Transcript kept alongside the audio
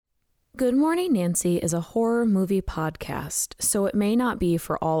Good Morning Nancy is a horror movie podcast, so it may not be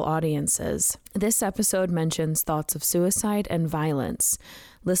for all audiences. This episode mentions thoughts of suicide and violence.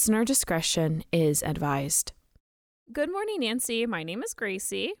 Listener discretion is advised. Good Morning Nancy, my name is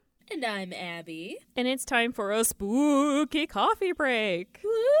Gracie. And I'm Abby. And it's time for a spooky coffee break.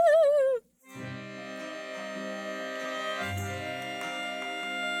 Woo!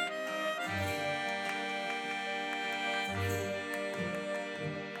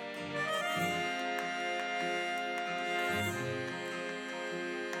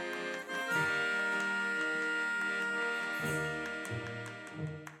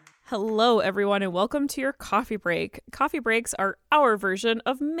 Hello, everyone, and welcome to your coffee break. Coffee breaks are our version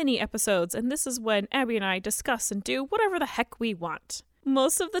of mini episodes, and this is when Abby and I discuss and do whatever the heck we want.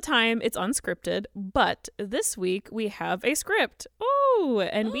 Most of the time, it's unscripted, but this week we have a script. Oh,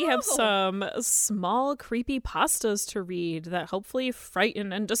 and we have some small, creepy pastas to read that hopefully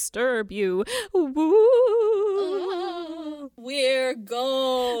frighten and disturb you. Woo! Oh, we're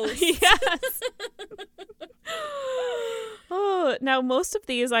ghosts. Yes. Oh, now most of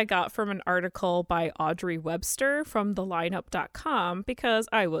these I got from an article by Audrey Webster from thelineup.com because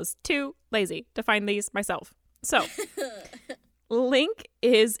I was too lazy to find these myself. So, link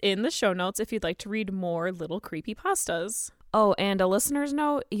is in the show notes if you'd like to read more little creepy pastas. Oh, and a listener's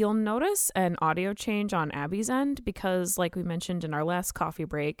note, you'll notice an audio change on Abby's end because, like we mentioned in our last coffee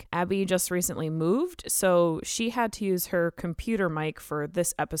break, Abby just recently moved, so she had to use her computer mic for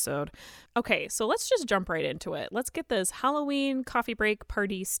this episode. Okay, so let's just jump right into it. Let's get this Halloween coffee break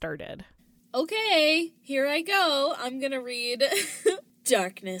party started. Okay, here I go. I'm gonna read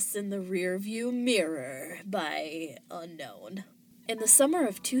Darkness in the Rearview Mirror by Unknown. In the summer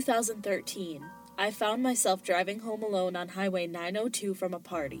of 2013, I found myself driving home alone on Highway 902 from a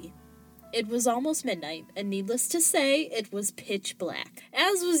party. It was almost midnight, and needless to say, it was pitch black.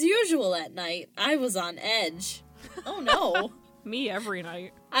 As was usual at night, I was on edge. Oh no. Me every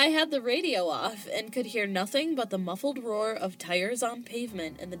night. I had the radio off and could hear nothing but the muffled roar of tires on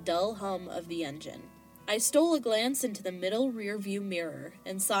pavement and the dull hum of the engine. I stole a glance into the middle rear view mirror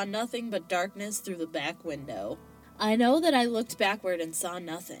and saw nothing but darkness through the back window. I know that I looked backward and saw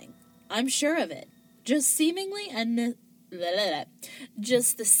nothing. I'm sure of it. Just the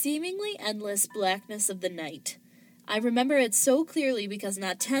seemingly endless blackness of the night. I remember it so clearly because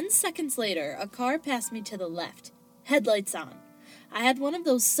not 10 seconds later, a car passed me to the left, headlights on. I had one of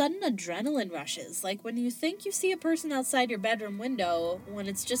those sudden adrenaline rushes, like when you think you see a person outside your bedroom window when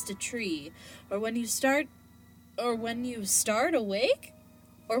it's just a tree, or when you start awake,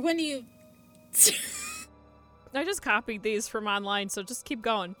 or when you... I just copied these from online, so just keep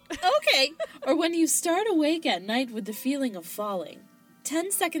going. Okay. Or when you start awake at night with the feeling of falling.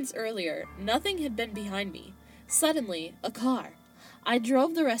 10 seconds earlier, nothing had been behind me. Suddenly, a car. I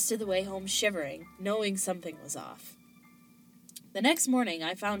drove the rest of the way home shivering, knowing something was off. The next morning,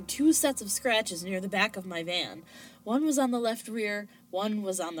 I found 2 sets of scratches near the back of my van. One was on the left rear, one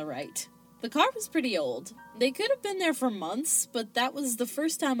was on the right. The car was pretty old. They could have been there for months, but that was the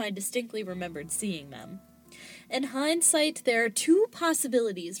first time I distinctly remembered seeing them. In hindsight, there are 2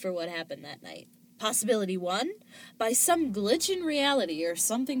 possibilities for what happened that night. Possibility 1, by some glitch in reality or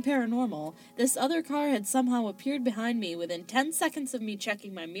something paranormal, this other car had somehow appeared behind me within 10 seconds of me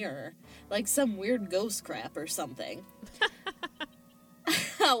checking my mirror, like some weird ghost crap or something.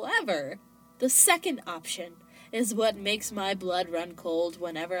 However, the second option is what makes my blood run cold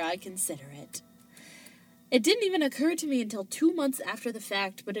whenever I consider it. It didn't even occur to me until 2 months after the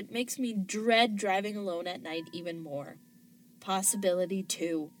fact, but it makes me dread driving alone at night even more. Possibility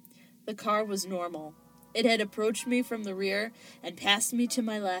 2. The car was normal. It had approached me from the rear and passed me to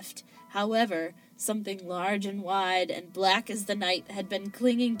my left. However, something large and wide and black as the night had been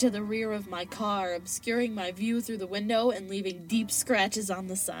clinging to the rear of my car, obscuring my view through the window and leaving deep scratches on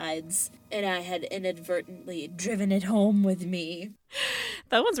the sides. And I had inadvertently driven it home with me.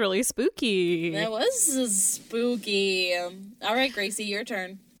 That one's really spooky. That was spooky. All right, Gracie, your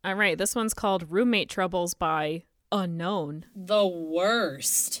turn. All right, this one's called Roommate Troubles by Unknown. The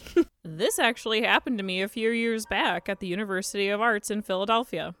worst. This actually happened to me a few years back at the University of Arts in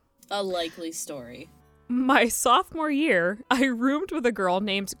Philadelphia. A likely story. My sophomore year, I roomed with a girl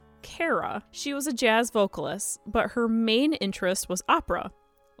named Kara. She was a jazz vocalist, but her main interest was opera.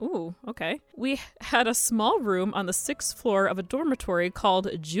 Ooh, okay. We had a small room on the 6th floor of a dormitory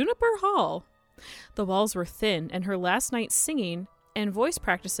called Juniper Hall. The walls were thin, and her last night singing and voice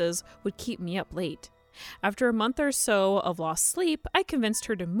practices would keep me up late. After a month or so of lost sleep, I convinced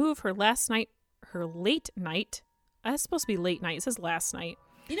her to move her late night. That's supposed to be late night. It says last night.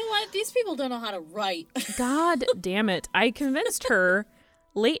 You know what? These people don't know how to write. God damn it. I convinced her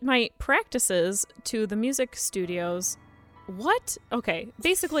late night practices to the music studios. What? Okay.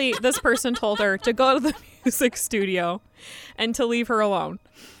 Basically, this person told her to go to the music studio and to leave her alone.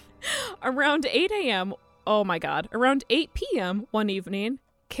 Around 8 a.m., oh my God, around 8 p.m. one evening,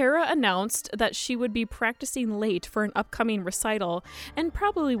 Kara announced that she would be practicing late for an upcoming recital and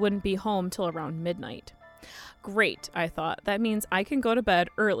probably wouldn't be home till around midnight. Great, I thought. That means I can go to bed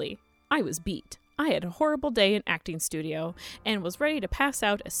early. I was beat. I had a horrible day in acting studio and was ready to pass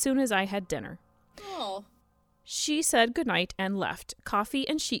out as soon as I had dinner. Oh. She said goodnight and left, coffee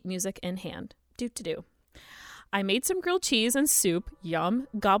and sheet music in hand. Do-to-do. I made some grilled cheese and soup, yum,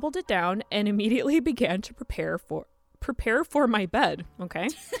 gobbled it down, and immediately began to prepare for my bed, okay?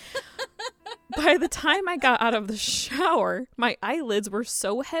 By the time I got out of the shower, my eyelids were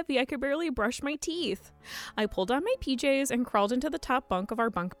so heavy I could barely brush my teeth. I pulled on my PJs and crawled into the top bunk of our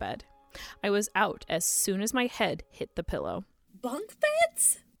bunk bed. I was out as soon as my head hit the pillow. Bunk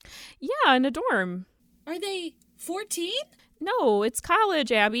beds? Yeah, in a dorm. Are they 14? No, it's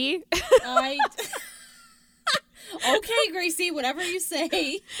college, Abby. Okay, Gracie, whatever you say.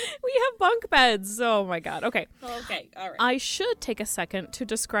 We have bunk beds. Oh my God. Okay. Okay, all right. I should take a second to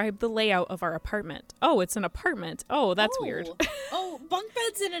describe the layout of our apartment. Oh, it's an apartment. Oh, that's weird. Oh, bunk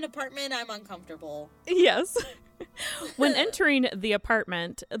beds in an apartment? I'm uncomfortable. Yes. When entering the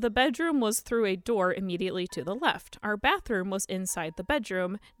apartment, the bedroom was through a door immediately to the left. Our bathroom was inside the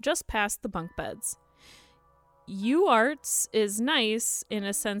bedroom, just past the bunk beds. UArts is nice in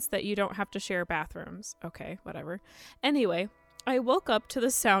a sense that you don't have to share bathrooms. Okay, whatever. Anyway, I woke up to the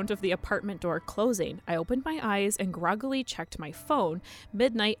sound of the apartment door closing. I opened my eyes and groggily checked my phone.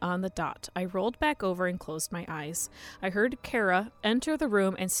 Midnight on the dot. I rolled back over and closed my eyes. I heard Kara enter the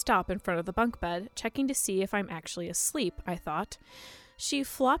room and stop in front of the bunk bed, checking to see if I'm actually asleep, I thought. She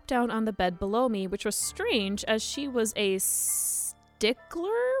flopped down on the bed below me, which was strange as she was a stickler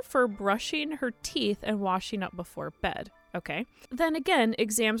for brushing her teeth and washing up before bed. Okay. Then again,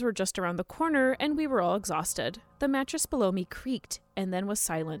 exams were just around the corner and we were all exhausted. The mattress below me creaked and then was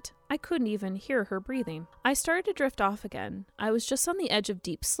silent. I couldn't even hear her breathing. I started to drift off again. I was just on the edge of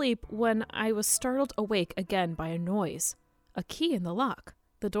deep sleep when I was startled awake again by a noise. A key in the lock,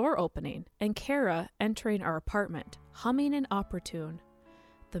 the door opening, and Kara entering our apartment, humming an opera tune.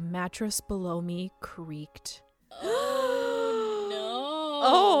 The mattress below me creaked.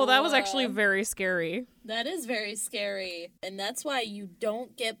 Oh, that was actually very scary. That is very scary. And that's why you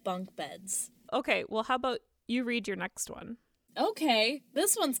don't get bunk beds. Okay, well, how about you read your next one? Okay,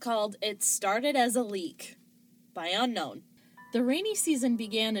 this one's called It Started as a Leak by Unknown. The rainy season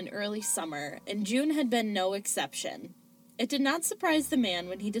began in early summer, and June had been no exception. It did not surprise the man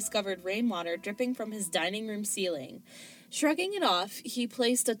when he discovered rainwater dripping from his dining room ceiling. Shrugging it off, he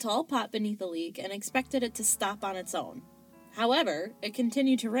placed a tall pot beneath the leak and expected it to stop on its own. However, it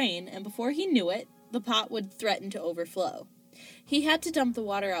continued to rain, and before he knew it, the pot would threaten to overflow. He had to dump the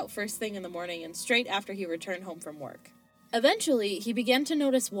water out first thing in the morning and straight after he returned home from work. Eventually, he began to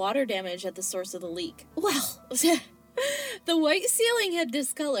notice water damage at the source of the leak. Well, the white ceiling had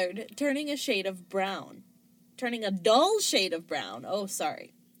discolored, turning a dull shade of brown. Oh,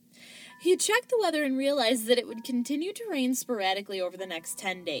 sorry. He checked the weather and realized that it would continue to rain sporadically over the next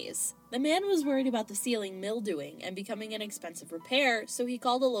 10 days. The man was worried about the ceiling mildewing and becoming an expensive repair, so he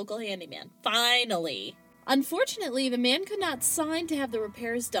called a local handyman. Finally! Unfortunately, the man could not sign to have the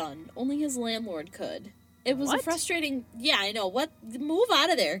repairs done. Only his landlord could. It was a frustrating... Yeah, I know. What? Move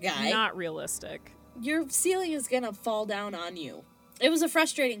out of there, guy. Not realistic. Your ceiling is gonna fall down on you. It was a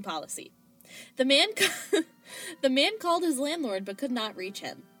frustrating policy. The man called his landlord but could not reach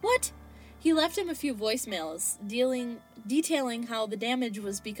him. What? He left him a few voicemails, detailing how the damage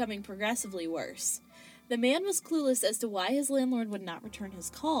was becoming progressively worse. The man was clueless as to why his landlord would not return his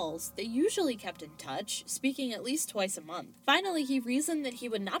calls. They usually kept in touch, speaking at least twice a month. Finally, he reasoned that he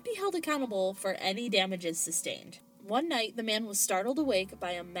would not be held accountable for any damages sustained. One night, the man was startled awake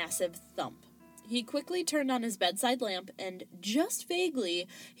by a massive thump. He quickly turned on his bedside lamp, and just vaguely,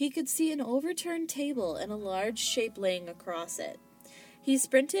 he could see an overturned table and a large shape laying across it. He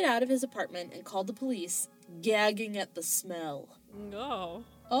sprinted out of his apartment and called the police, gagging at the smell. No.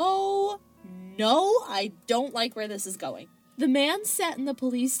 Oh, no, I don't like where this is going. The man sat in the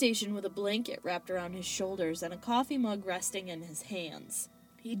police station with a blanket wrapped around his shoulders and a coffee mug resting in his hands.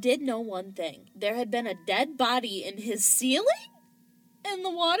 He did know one thing. There had been a dead body in his ceiling? And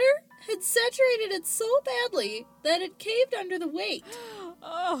the water had saturated it so badly that it caved under the weight.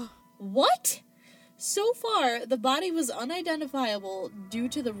 Oh. What? So far, the body was unidentifiable due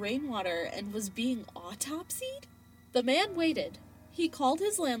to the rainwater and was being autopsied? The man waited. He called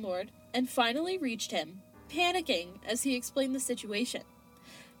his landlord and finally reached him, panicking as he explained the situation.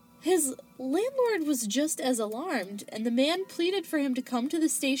 His landlord was just as alarmed, and the man pleaded for him to come to the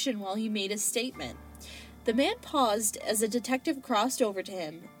station while he made his statement. The man paused as a detective crossed over to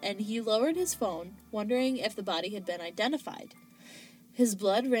him, and he lowered his phone, wondering if the body had been identified. His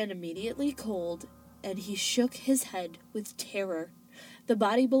blood ran immediately cold, and he shook his head with terror. The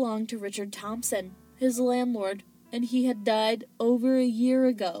body belonged to Richard Thompson, his landlord, and he had died over a year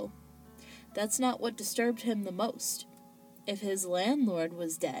ago. That's not what disturbed him the most. If his landlord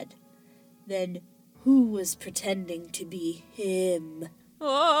was dead, then who was pretending to be him?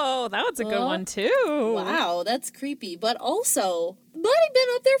 Oh, that was a good one, too. Wow, that's creepy. But also, the body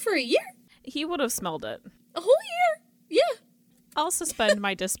been up there for a year? He would have smelled it. A whole year? Yeah. I'll suspend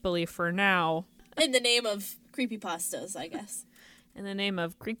my disbelief for now. In the name of creepypastas, I guess. In the name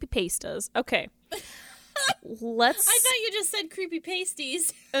of creepypastas. Okay. Let's... I thought you just said creepy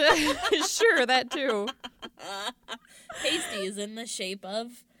pasties. Sure, that too. Pasties in the shape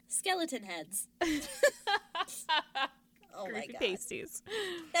of skeleton heads. Oh my God. Creepypasties.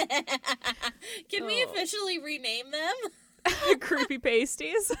 Can we officially rename them?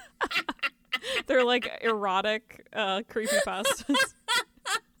 Creepypasties. They're like erotic creepypastas.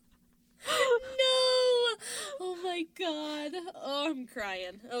 No! Oh my God. Oh, I'm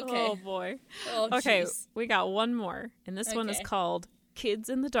crying. Okay. Oh boy. Oh, okay, geez. we got one more. And this one is Okay. called Kids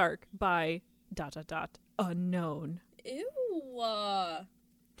in the Dark by ... unknown. Ew.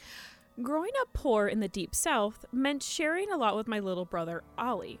 Growing up poor in the Deep South meant sharing a lot with my little brother,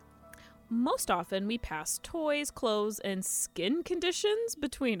 Ollie. Most often, we passed toys, clothes, and skin conditions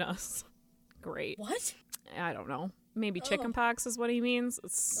between us. Great. What? I don't know. Maybe chickenpox is what he means.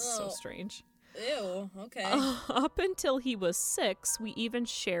 It's so strange. Ew. Okay. Up until he was 6, we even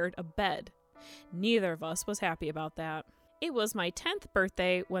shared a bed. Neither of us was happy about that. It was my 10th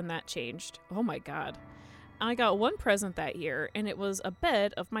birthday when that changed. Oh my God. I got one present that year, and it was a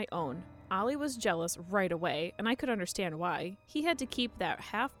bed of my own. Ollie was jealous right away, and I could understand why. He had to keep that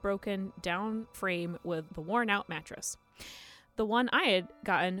half-broken down frame with the worn-out mattress. The one I had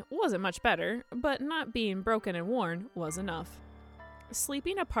gotten wasn't much better, but not being broken and worn was enough.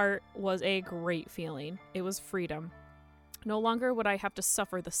 Sleeping apart was a great feeling. It was freedom. No longer would I have to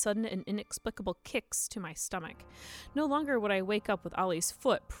suffer the sudden and inexplicable kicks to my stomach. No longer would I wake up with Ollie's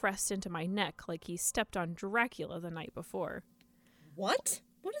foot pressed into my neck like he stepped on Dracula the night before. What?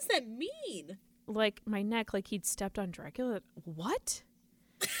 What does that mean? Like my neck, like he'd stepped on Dracula? What?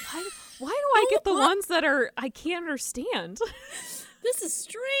 Why do I get the ones that I can't understand? This is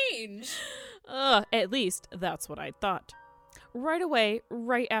strange. At least that's what I thought. Right away,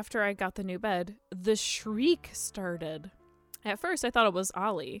 right after I got the new bed, the shriek started. At first, I thought it was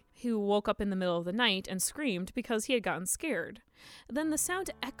Ollie, who woke up in the middle of the night and screamed because he had gotten scared. Then the sound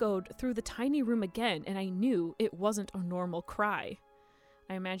echoed through the tiny room again, and I knew it wasn't a normal cry.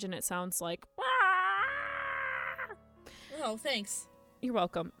 I imagine it sounds like... Oh, thanks. You're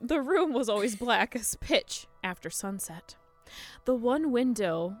welcome. The room was always black as pitch after sunset. The one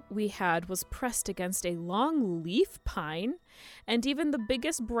window we had was pressed against a long leaf pine, and even the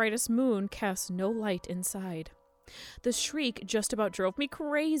biggest, brightest moon cast no light inside. The shriek just about drove me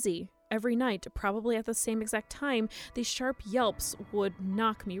crazy. Every night, probably at the same exact time, these sharp yelps would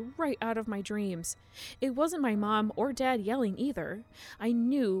knock me right out of my dreams. It wasn't my mom or dad yelling either. I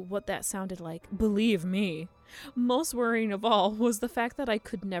knew what that sounded like, believe me. Most worrying of all was the fact that I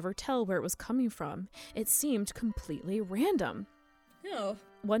could never tell where it was coming from. It seemed completely random. No.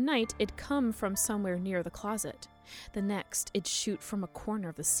 One night, it'd come from somewhere near the closet. The next, it'd shoot from a corner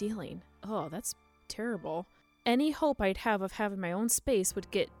of the ceiling. Oh, that's terrible. Any hope I'd have of having my own space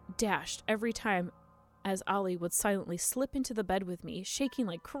would get dashed every time as Ollie would silently slip into the bed with me, shaking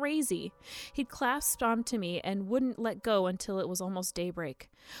like crazy. He'd clasp onto me and wouldn't let go until it was almost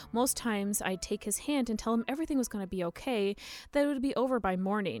daybreak. Most times, I'd take his hand and tell him everything was going to be okay, that it would be over by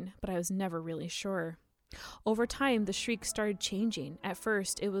morning, but I was never really sure. Over time, the shriek started changing. At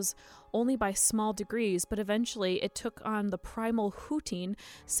first, it was only by small degrees, but eventually it took on the primal hooting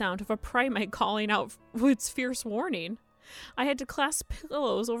sound of a primate calling out its fierce warning. I had to clasp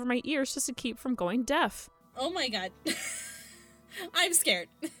pillows over my ears just to keep from going deaf. Oh my God. I'm scared.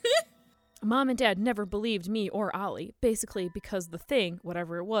 Mom and Dad never believed me or Ollie, basically because the thing,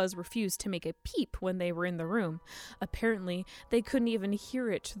 whatever it was, refused to make a peep when they were in the room. Apparently, they couldn't even hear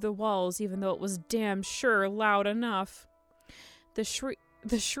it through the walls, even though it was damn sure loud enough. The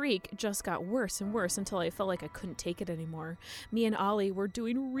shriek just got worse and worse until I felt like I couldn't take it anymore. Me and Ollie were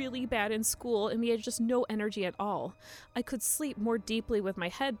doing really bad in school, and we had just no energy at all. I could sleep more deeply with my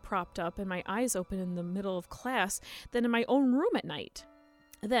head propped up and my eyes open in the middle of class than in my own room at night.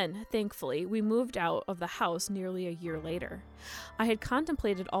 Then, thankfully, we moved out of the house nearly a year later. I had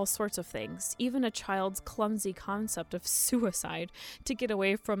contemplated all sorts of things, even a child's clumsy concept of suicide, to get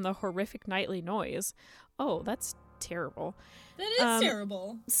away from the horrific nightly noise. Oh, that's terrible. That is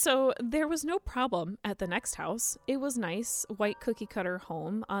terrible. So there was no problem at the next house. It was nice, white cookie cutter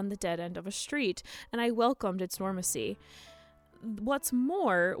home on the dead end of a street, and I welcomed its normacy. What's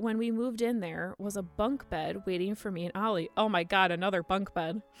more, when we moved in there was a bunk bed waiting for me and Ollie. Oh my God, another bunk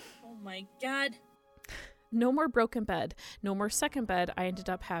bed. Oh my God. No more broken bed, no more second bed I ended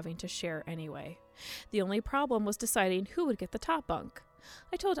up having to share anyway. The only problem was deciding who would get the top bunk.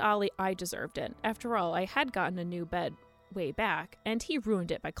 I told Ollie I deserved it. After all, I had gotten a new bed way back, and he ruined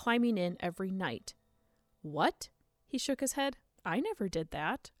it by climbing in every night. What? He shook his head. I never did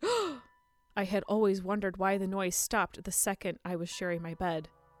that. I had always wondered why the noise stopped the second I was sharing my bed.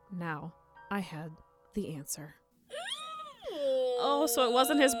 Now, I had the answer. Oh, so it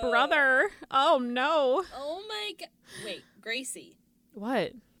wasn't his brother. Oh, no. Oh, my God. Wait, Gracie.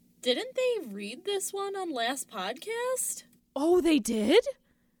 What? Didn't they read this one on last podcast? Oh, they did?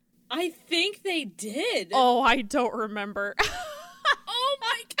 I think they did. Oh, I don't remember. Oh,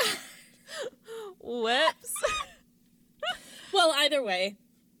 my God. Whoops. Well, either way,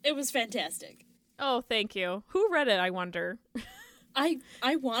 it was fantastic. Oh, thank you. Who read it, I wonder? I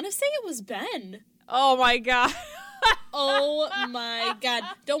want to say it was Ben. Oh, my God. Oh, my God.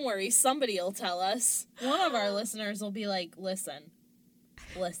 Don't worry. Somebody will tell us. One of our listeners will be like, listen,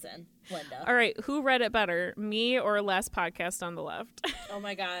 Linda. All right, who read it better, me or last podcast on the left? Oh,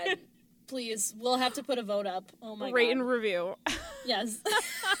 my God. Please, we'll have to put a vote up. Oh, my God. Rate and review. Yes.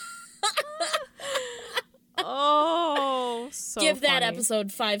 Oh, so Give that funny.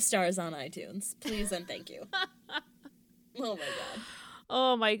 episode 5 stars on iTunes. Please and thank you. Oh, my God.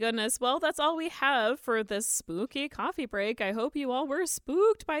 Oh my goodness. Well, that's all we have for this spooky coffee break. I hope you all were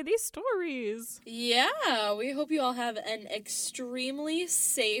spooked by these stories. Yeah, we hope you all have an extremely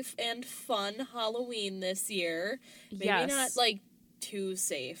safe and fun Halloween this year. Maybe Yes. not like too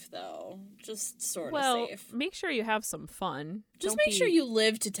safe though. Just sort of Well, safe. make sure you have some fun. Just Don't make sure you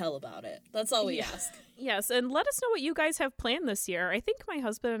live to tell about it. That's all we ask. Yes, and let us know what you guys have planned this year. I think my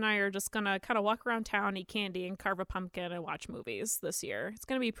husband and I are just going to kind of walk around town, eat candy, and carve a pumpkin and watch movies this year. It's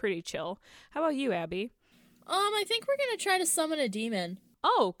going to be pretty chill. How about you, Abby? I think we're gonna try to summon a demon.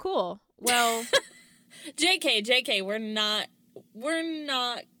 Oh, cool. Well, JK, we're not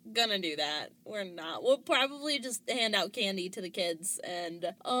gonna do that. We're not. We'll probably just hand out candy to the kids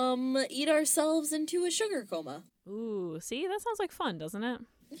and eat ourselves into a sugar coma. ooh, see, that sounds like fun, doesn't it?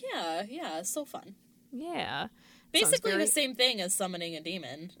 Yeah, so fun. Yeah. Basically very- the same thing as summoning a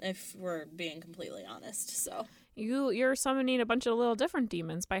demon, if we're being completely honest. So You're summoning a bunch of little different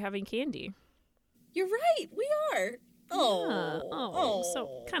demons by having candy. you're right, we are. Yeah. Oh,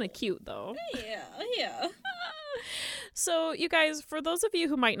 so kind of cute though. Yeah. So, you guys, for those of you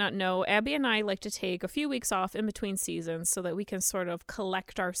who might not know, Abby and I like to take a few weeks off in between seasons so that we can sort of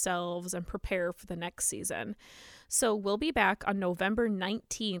collect ourselves and prepare for the next season. So, we'll be back on November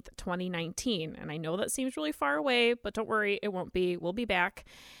 19th, 2019. And I know that seems really far away, but don't worry, it won't be. We'll be back.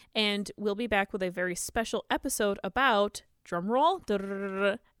 And we'll be back with a very special episode about,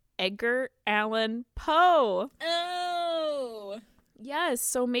 drumroll, Edgar Allan Poe. Oh. Yes,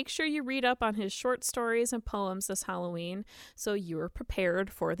 so make sure you read up on his short stories and poems this Halloween so you're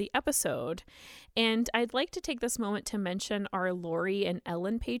prepared for the episode. And I'd like to take this moment to mention our Lori and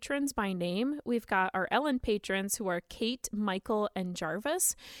Ellen patrons by name. We've got our Ellen patrons who are Kate, Michael, and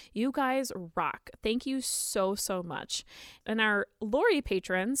Jarvis. You guys rock. Thank you so, so much. And our Lori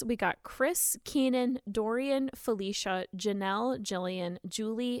patrons, we got Chris, Keenan, Dorian, Felicia, Janelle, Jillian,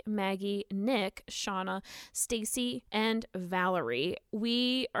 Julie, Maggie, Nick, Shauna, Stacy, and Valerie.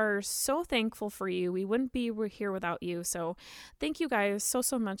 We are so thankful for you. We wouldn't be here without you. So thank you guys so,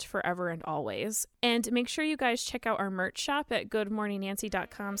 so much forever and always. And make sure you guys check out our merch shop at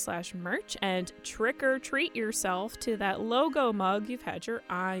goodmorningnancy.com/merch and trick or treat yourself to that logo mug you've had your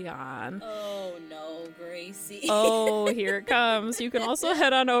eye on. Oh no, Gracie. Oh, here it comes. You can also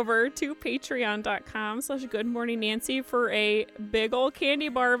head on over to patreon.com/goodmorningnancy for a big old candy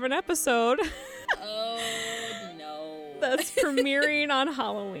bar of an episode. Oh no. That's premiering on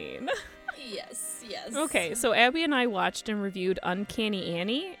Halloween. Yes. Okay, so Abby and I watched and reviewed Uncanny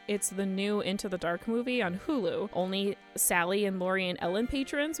Annie. It's the new Into the Dark movie on Hulu. Only Sally and Lori and Ellen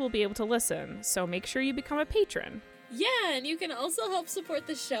patrons will be able to listen, so make sure you become a patron. Yeah, and you can also help support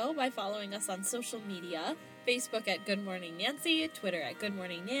the show by following us on social media. Facebook at Good Morning Nancy, Twitter at Good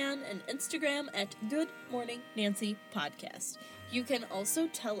Morning Nan, and Instagram at Good Morning Nancy Podcast. You can also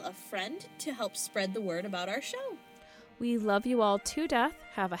tell a friend to help spread the word about our show. We love you all to death.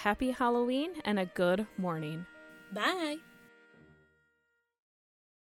 Have a happy Halloween and a good morning. Bye.